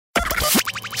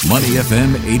Money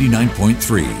FM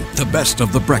 89.3, the best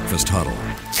of the breakfast huddle.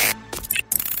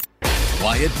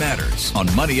 Why it matters on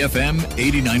Money FM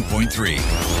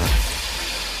 89.3.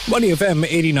 Money FM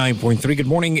 89.3. Good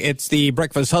morning. It's the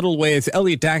Breakfast Huddle with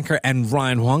Elliot Danker and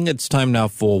Ryan Huang. It's time now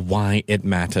for Why It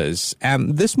Matters.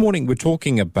 And this morning we're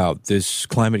talking about this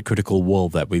climate critical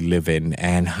world that we live in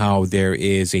and how there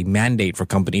is a mandate for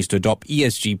companies to adopt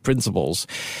ESG principles.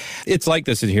 It's like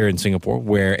this here in Singapore,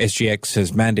 where SGX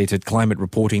has mandated climate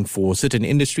reporting for certain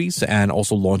industries and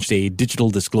also launched a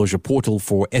digital disclosure portal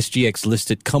for SGX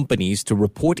listed companies to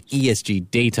report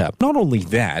ESG data. Not only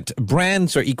that,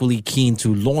 brands are equally keen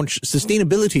to launch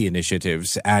sustainability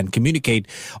initiatives and communicate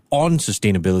on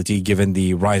sustainability given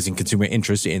the rising consumer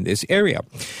interest in this area.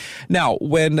 Now,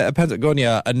 when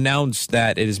Patagonia announced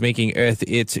that it is making Earth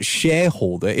its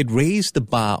shareholder, it raised the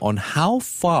bar on how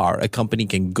far a company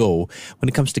can go when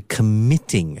it comes to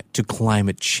committing to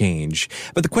climate change.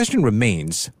 But the question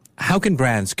remains, how can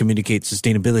brands communicate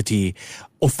sustainability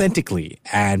authentically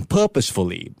and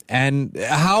purposefully? And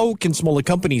how can smaller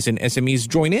companies and SMEs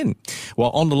join in? Well,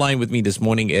 on the line with me this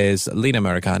morning is Lena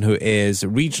American, who is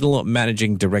Regional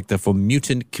Managing Director for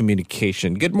Mutant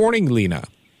Communication. Good morning, Lena.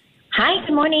 Hi,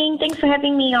 good morning. Thanks for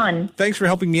having me on. Thanks for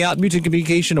helping me out. Mutant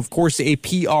Communication, of course, a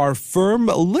PR firm.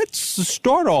 Let's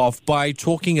start off by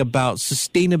talking about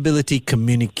sustainability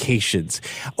communications.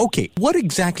 Okay, what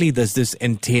exactly does this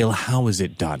entail? How is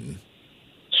it done?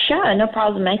 Sure, no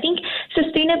problem. I think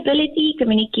sustainability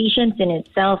communications in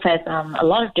itself has a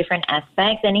lot of different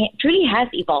aspects, and it really has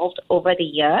evolved over the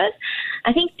years.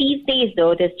 I think these days,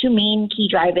 though, there's two main key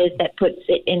drivers that puts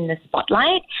it in the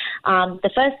spotlight.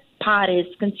 The first part is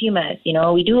consumers. You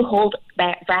know, we do hold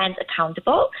brands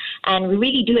accountable, and we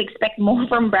really do expect more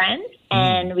from brands,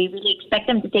 and we really expect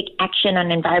them to take action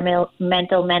on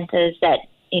environmental matters that,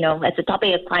 you know, as the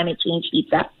topic of climate change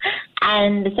heats up.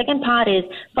 And the second part is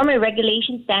from a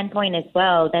regulation standpoint as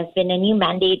well. There's been a new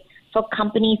mandate for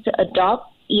companies to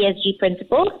adopt ESG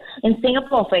principles. In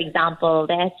Singapore, for example,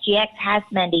 the SGX has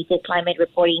mandated climate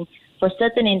reporting for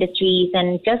certain industries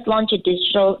and just launched a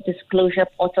digital disclosure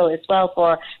portal as well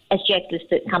for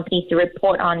SGX-listed companies to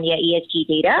report on their ESG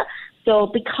data. So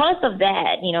because of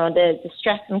that, you know, the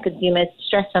stress from consumers,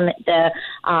 stress from the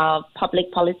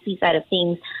public policy side of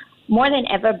things, more than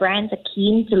ever, brands are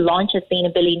keen to launch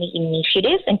sustainability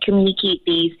initiatives and communicate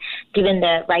these given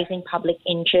the rising public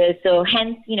interest. So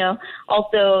hence, you know,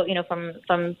 also, you know,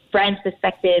 from brands'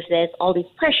 perspective, there's all this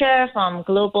pressure from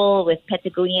global with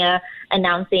Patagonia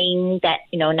announcing that,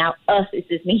 you know, now Earth is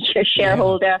this major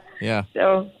shareholder. Yeah.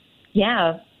 So,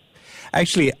 yeah.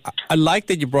 Actually, I like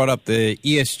that you brought up the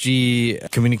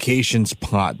ESG communications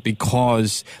part,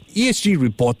 because ESG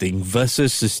reporting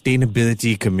versus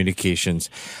sustainability communications,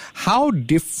 how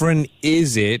different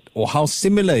is it or how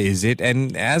similar is it?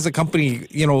 And as a company,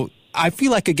 you know, I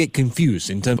feel like I get confused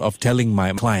in terms of telling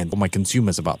my client or my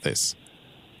consumers about this.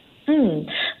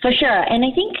 For sure. And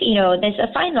I think, you know, there's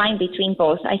a fine line between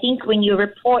both. I think when you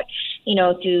report, you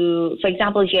know, to, for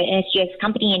example, if you're an SGX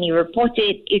company and you report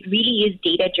it, it really is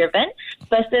data driven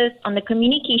versus on the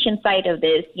communication side of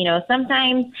this, you know,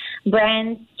 sometimes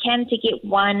brands can take it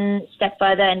one step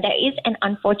further, and there is an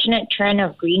unfortunate trend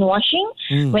of greenwashing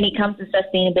when it comes to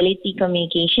sustainability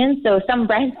communication. So some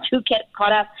brands do get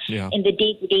caught up in the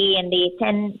day-to-day, and they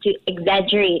tend to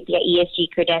exaggerate their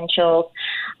ESG credentials.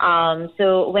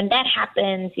 So when that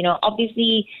happens, you know,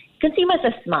 obviously consumers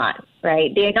are smart,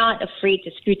 right? They're not afraid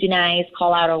to scrutinize,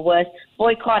 call out, or worse,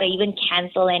 boycott, or even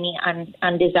cancel any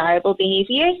undesirable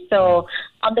behaviors. So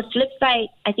on the flip side,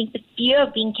 I think the fear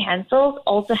of being canceled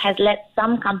also has led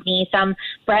some companies, some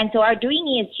brands who are doing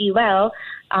ESG well,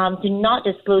 to not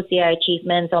disclose their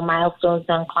achievements or milestones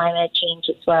on climate change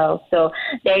as well. So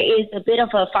there is a bit of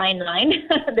a fine line.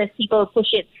 There's people who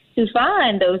push it too far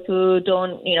and those who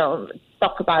don't, you know,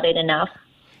 talk about it enough.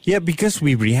 Yeah, because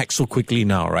we react so quickly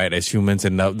now, right, as humans,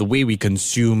 and the way we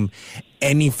consume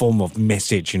any form of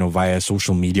message, you know, via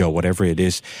social media or whatever it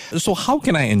is. So how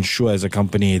can I ensure as a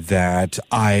company that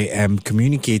I am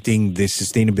communicating this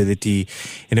sustainability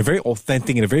in a very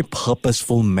authentic, in a very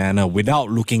purposeful manner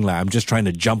without looking like I'm just trying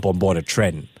to jump on board a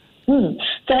trend?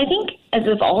 So I think, as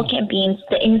with all campaigns,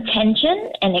 the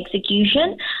intention and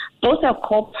execution, both are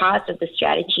core parts of the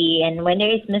strategy. And when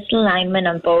there is misalignment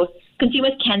on both,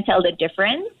 consumers can tell the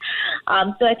difference.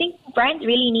 So I think brands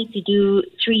really need to do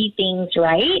three things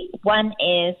right. One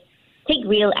is take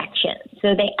real action.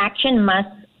 So the action must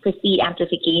precede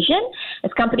amplification.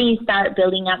 As companies start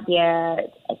building up their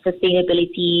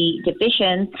sustainability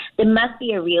divisions, there must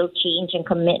be a real change and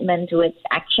commitment towards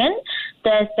action.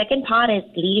 The second part is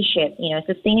leadership.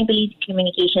 Sustainability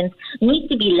communications needs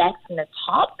to be led from the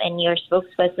top, and your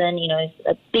spokesperson, is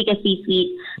a bigger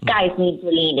C-suite guys need to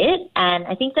lead it. And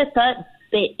I think the third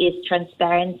bit is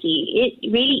transparency.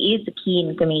 It really is the key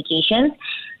in communications.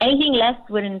 Anything less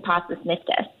wouldn't pass the sniff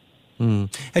test.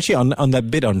 Actually, on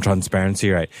that bit on transparency,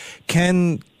 right?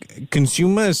 Can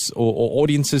consumers or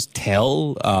audiences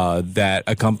tell that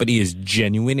a company is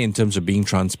genuine in terms of being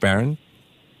transparent?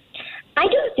 I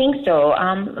do think so.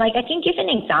 I can give an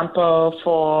example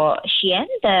for Shein,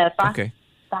 the fast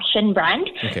fashion brand.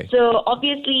 Okay. So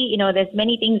obviously, there's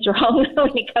many things wrong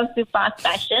when it comes to fast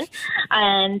fashion,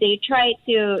 and they tried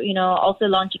to, also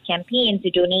launch a campaign to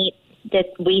donate the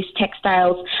waste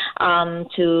textiles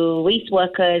to waste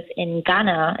workers in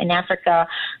Ghana, in Africa.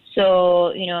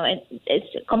 So,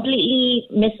 it's completely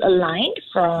misaligned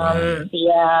from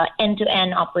the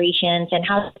end-to-end operations and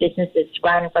how businesses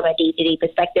run from a day-to-day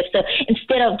perspective. So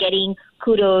instead of getting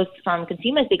kudos from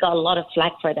consumers, they got a lot of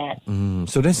flack for that.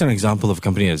 So that's an example of a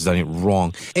company that's done it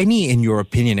wrong. Any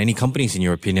companies in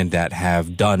your opinion that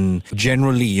have done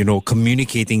generally,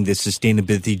 communicating this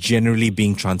sustainability, generally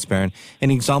being transparent,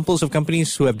 and examples of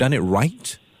companies who have done it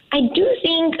right? I do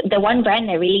think the one brand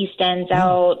that really stands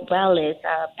out well is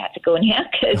Patagonia,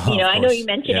 because, I know you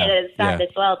mentioned it at the start as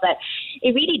well, but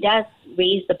it really does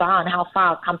raise the bar on how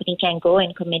far a company can go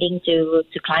in committing to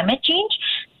climate change.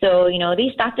 So,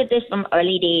 they started this from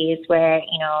early days where,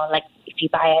 if you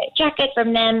buy a jacket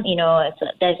from them,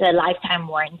 there's a lifetime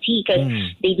warranty, because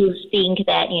they do think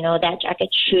that, that jacket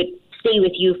should stay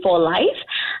with you for life.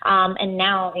 And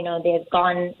now, they've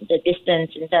gone the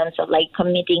distance in terms of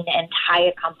committing the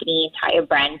entire company, entire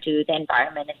brand to the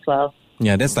environment as well.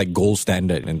 Yeah, that's like gold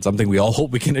standard and something we all hope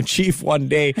we can achieve one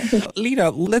day. Lena,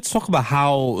 let's talk about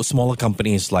how smaller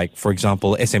companies like, for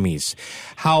example, SMEs,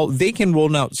 how they can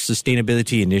roll out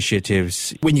sustainability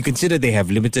initiatives when you consider they have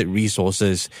limited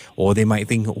resources, or they might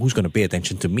think, who's going to pay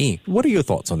attention to me? What are your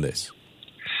thoughts on this?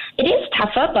 It is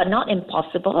tougher, but not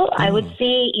impossible. I would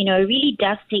say, it really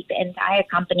does take the entire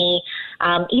company,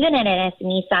 even at an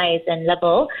SME size and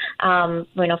level,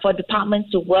 for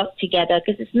departments to work together,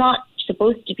 because it's not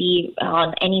supposed to be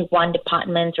on any one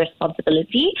department's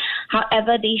responsibility.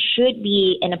 However, they should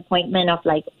be an appointment of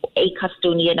a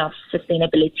custodian of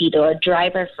sustainability or a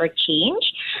driver for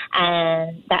change.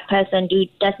 And that person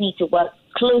does need to work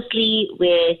closely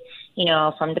with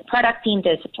from the product team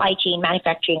to the supply chain,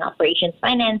 manufacturing, operations,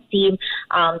 finance team,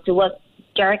 to work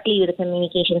directly with the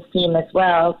communications team as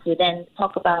well, to then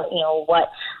talk about, what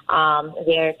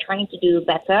they're trying to do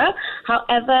better.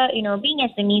 However, being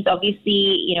SMEs,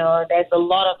 obviously, there's a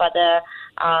lot of other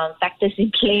factors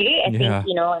in play, I think,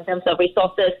 in terms of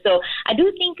resources. So I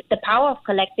do think the power of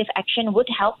collective action would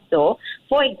help, though.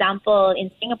 For example,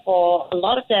 in Singapore, a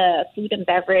lot of the food and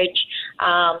beverage,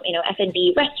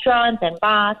 F&B restaurants and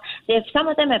bars, some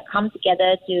of them have come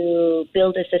together to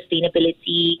build a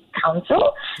sustainability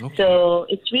council. Okay. So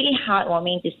it's really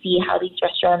heartwarming to see how these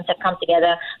restaurants have come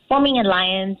together, forming an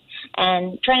alliance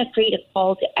and trying to create a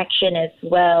call to action as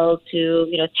well to,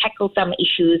 tackle some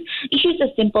issues as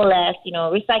simple as,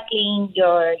 recycling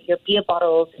your beer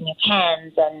bottles and your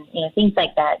cans and, things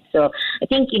like that. So I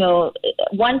think,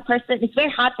 one person, it's very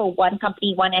hard for one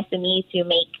company, one SME to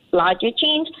make larger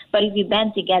change, but if you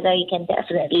band together, you can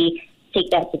definitely take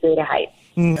that to greater heights.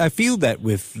 I feel that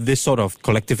with this sort of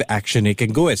collective action, it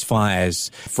can go as far as,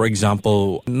 for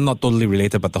example, not totally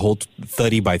related, but the whole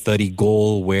 30 by 30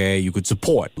 goal where you could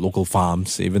support local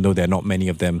farms, even though there are not many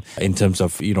of them in terms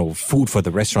of, food for the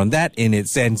restaurant. That, in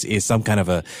its sense, is some kind of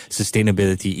a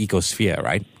sustainability ecosphere,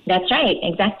 right? That's right.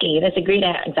 Exactly. That's a great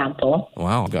example.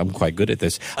 Wow. I'm quite good at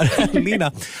this.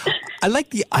 Lena, I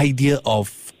like the idea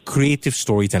of creative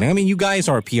storytelling. I mean, you guys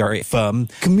are a PR firm.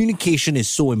 Communication is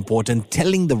so important.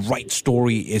 Telling the right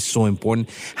story is so important.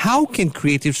 How can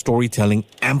creative storytelling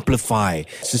amplify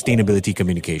sustainability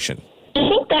communication? I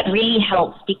think that really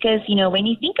helps because, when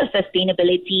you think of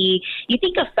sustainability, you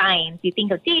think of science, you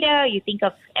think of data, you think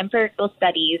of empirical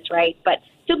studies, right? But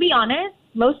to be honest,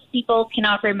 most people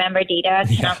cannot remember data,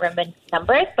 cannot remember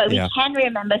numbers, but we can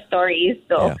remember stories.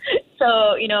 So,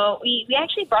 we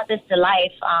actually brought this to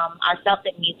life ourselves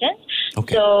at Mutant.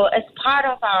 Okay. So as part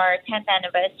of our 10th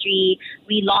anniversary,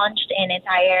 we launched an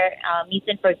entire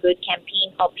Mutant for Good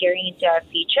campaign called Peering into Our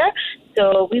Future.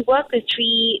 So we work with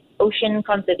 3 ocean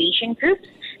conservation groups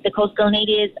the Coastal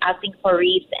Natives, Singapore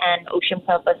Reefs, and Ocean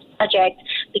Purpose Project.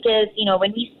 Because,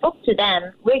 when we spoke to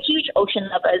them, we're huge ocean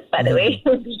lovers, by the way,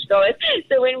 beachgoers.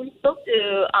 So when we spoke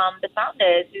to the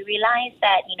founders, we realized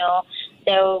that,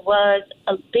 there was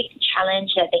a big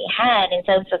challenge that they had in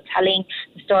terms of telling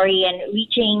the story and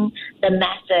reaching the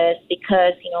masses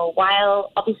because,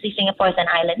 while obviously Singapore is an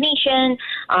island nation,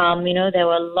 there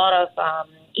were a lot of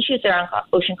issues around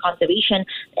ocean conservation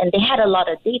and they had a lot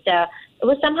of data. It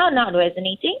was somehow not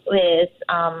resonating with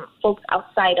folks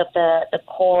outside of the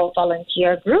core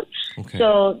volunteer group. Okay.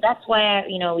 So that's where,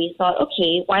 we thought,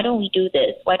 okay, why don't we do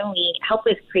this? Why don't we help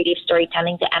with creative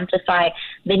storytelling to amplify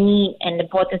the need and the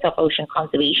importance of ocean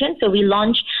conservation? So we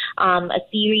launched a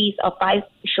series of 5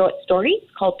 short stories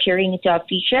called Peering into Our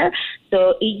Future.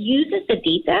 So it uses the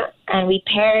data and we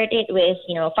paired it with,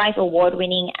 5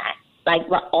 award-winning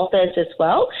authors as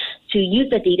well to use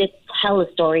the data to tell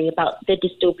a story about the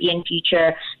dystopian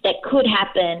future that could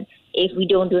happen if we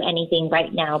don't do anything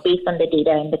right now based on the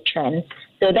data and the trends.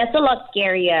 So that's a lot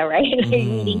scarier, right?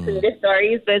 Reading through the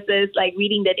stories versus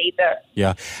reading the data.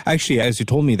 Yeah. Actually, as you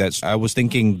told me that, I was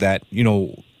thinking that,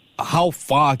 how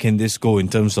far can this go in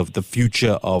terms of the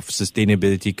future of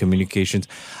sustainability communications?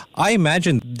 I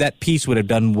imagine that piece would have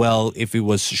done well if it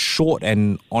was short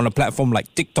and on a platform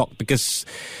like TikTok, because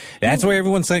that's where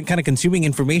everyone's kind of consuming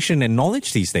information and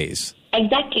knowledge these days.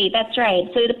 Exactly, that's right.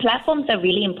 So the platforms are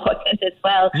really important as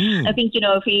well. I think,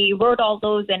 if we wrote all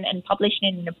those and published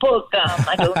it in a book,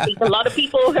 I don't think a lot of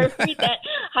people will read that.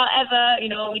 However,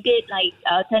 we did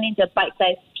turn into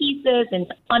bite-sized pieces,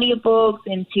 into audiobooks,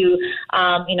 into,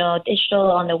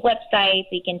 digital on the website.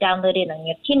 So you can download it on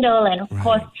your Kindle. And of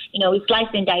course, we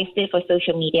sliced and diced it for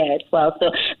social media as well.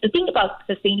 So the thing about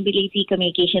sustainability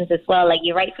communications as well, like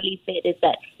you rightfully said, is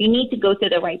that you need to go to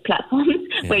the right platforms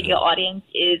where your audience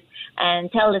is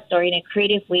and tell the story in a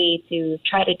creative way to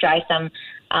try to drive some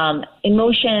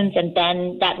emotions, and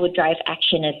then that would drive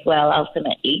action as well,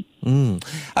 ultimately.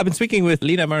 I've been speaking with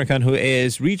Lena American, who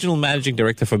is Regional Managing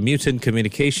Director for Mutant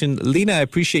Communication. Lena, I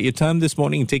appreciate your time this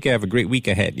morning. Take care. Have a great week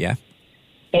ahead, yeah?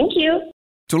 Thank you.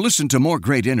 To listen to more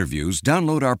great interviews,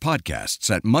 download our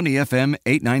podcasts at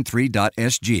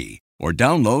moneyfm893.sg or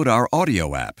download our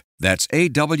audio app. That's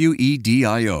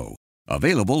AWEDIO.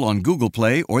 Available on Google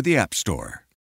Play or the App Store.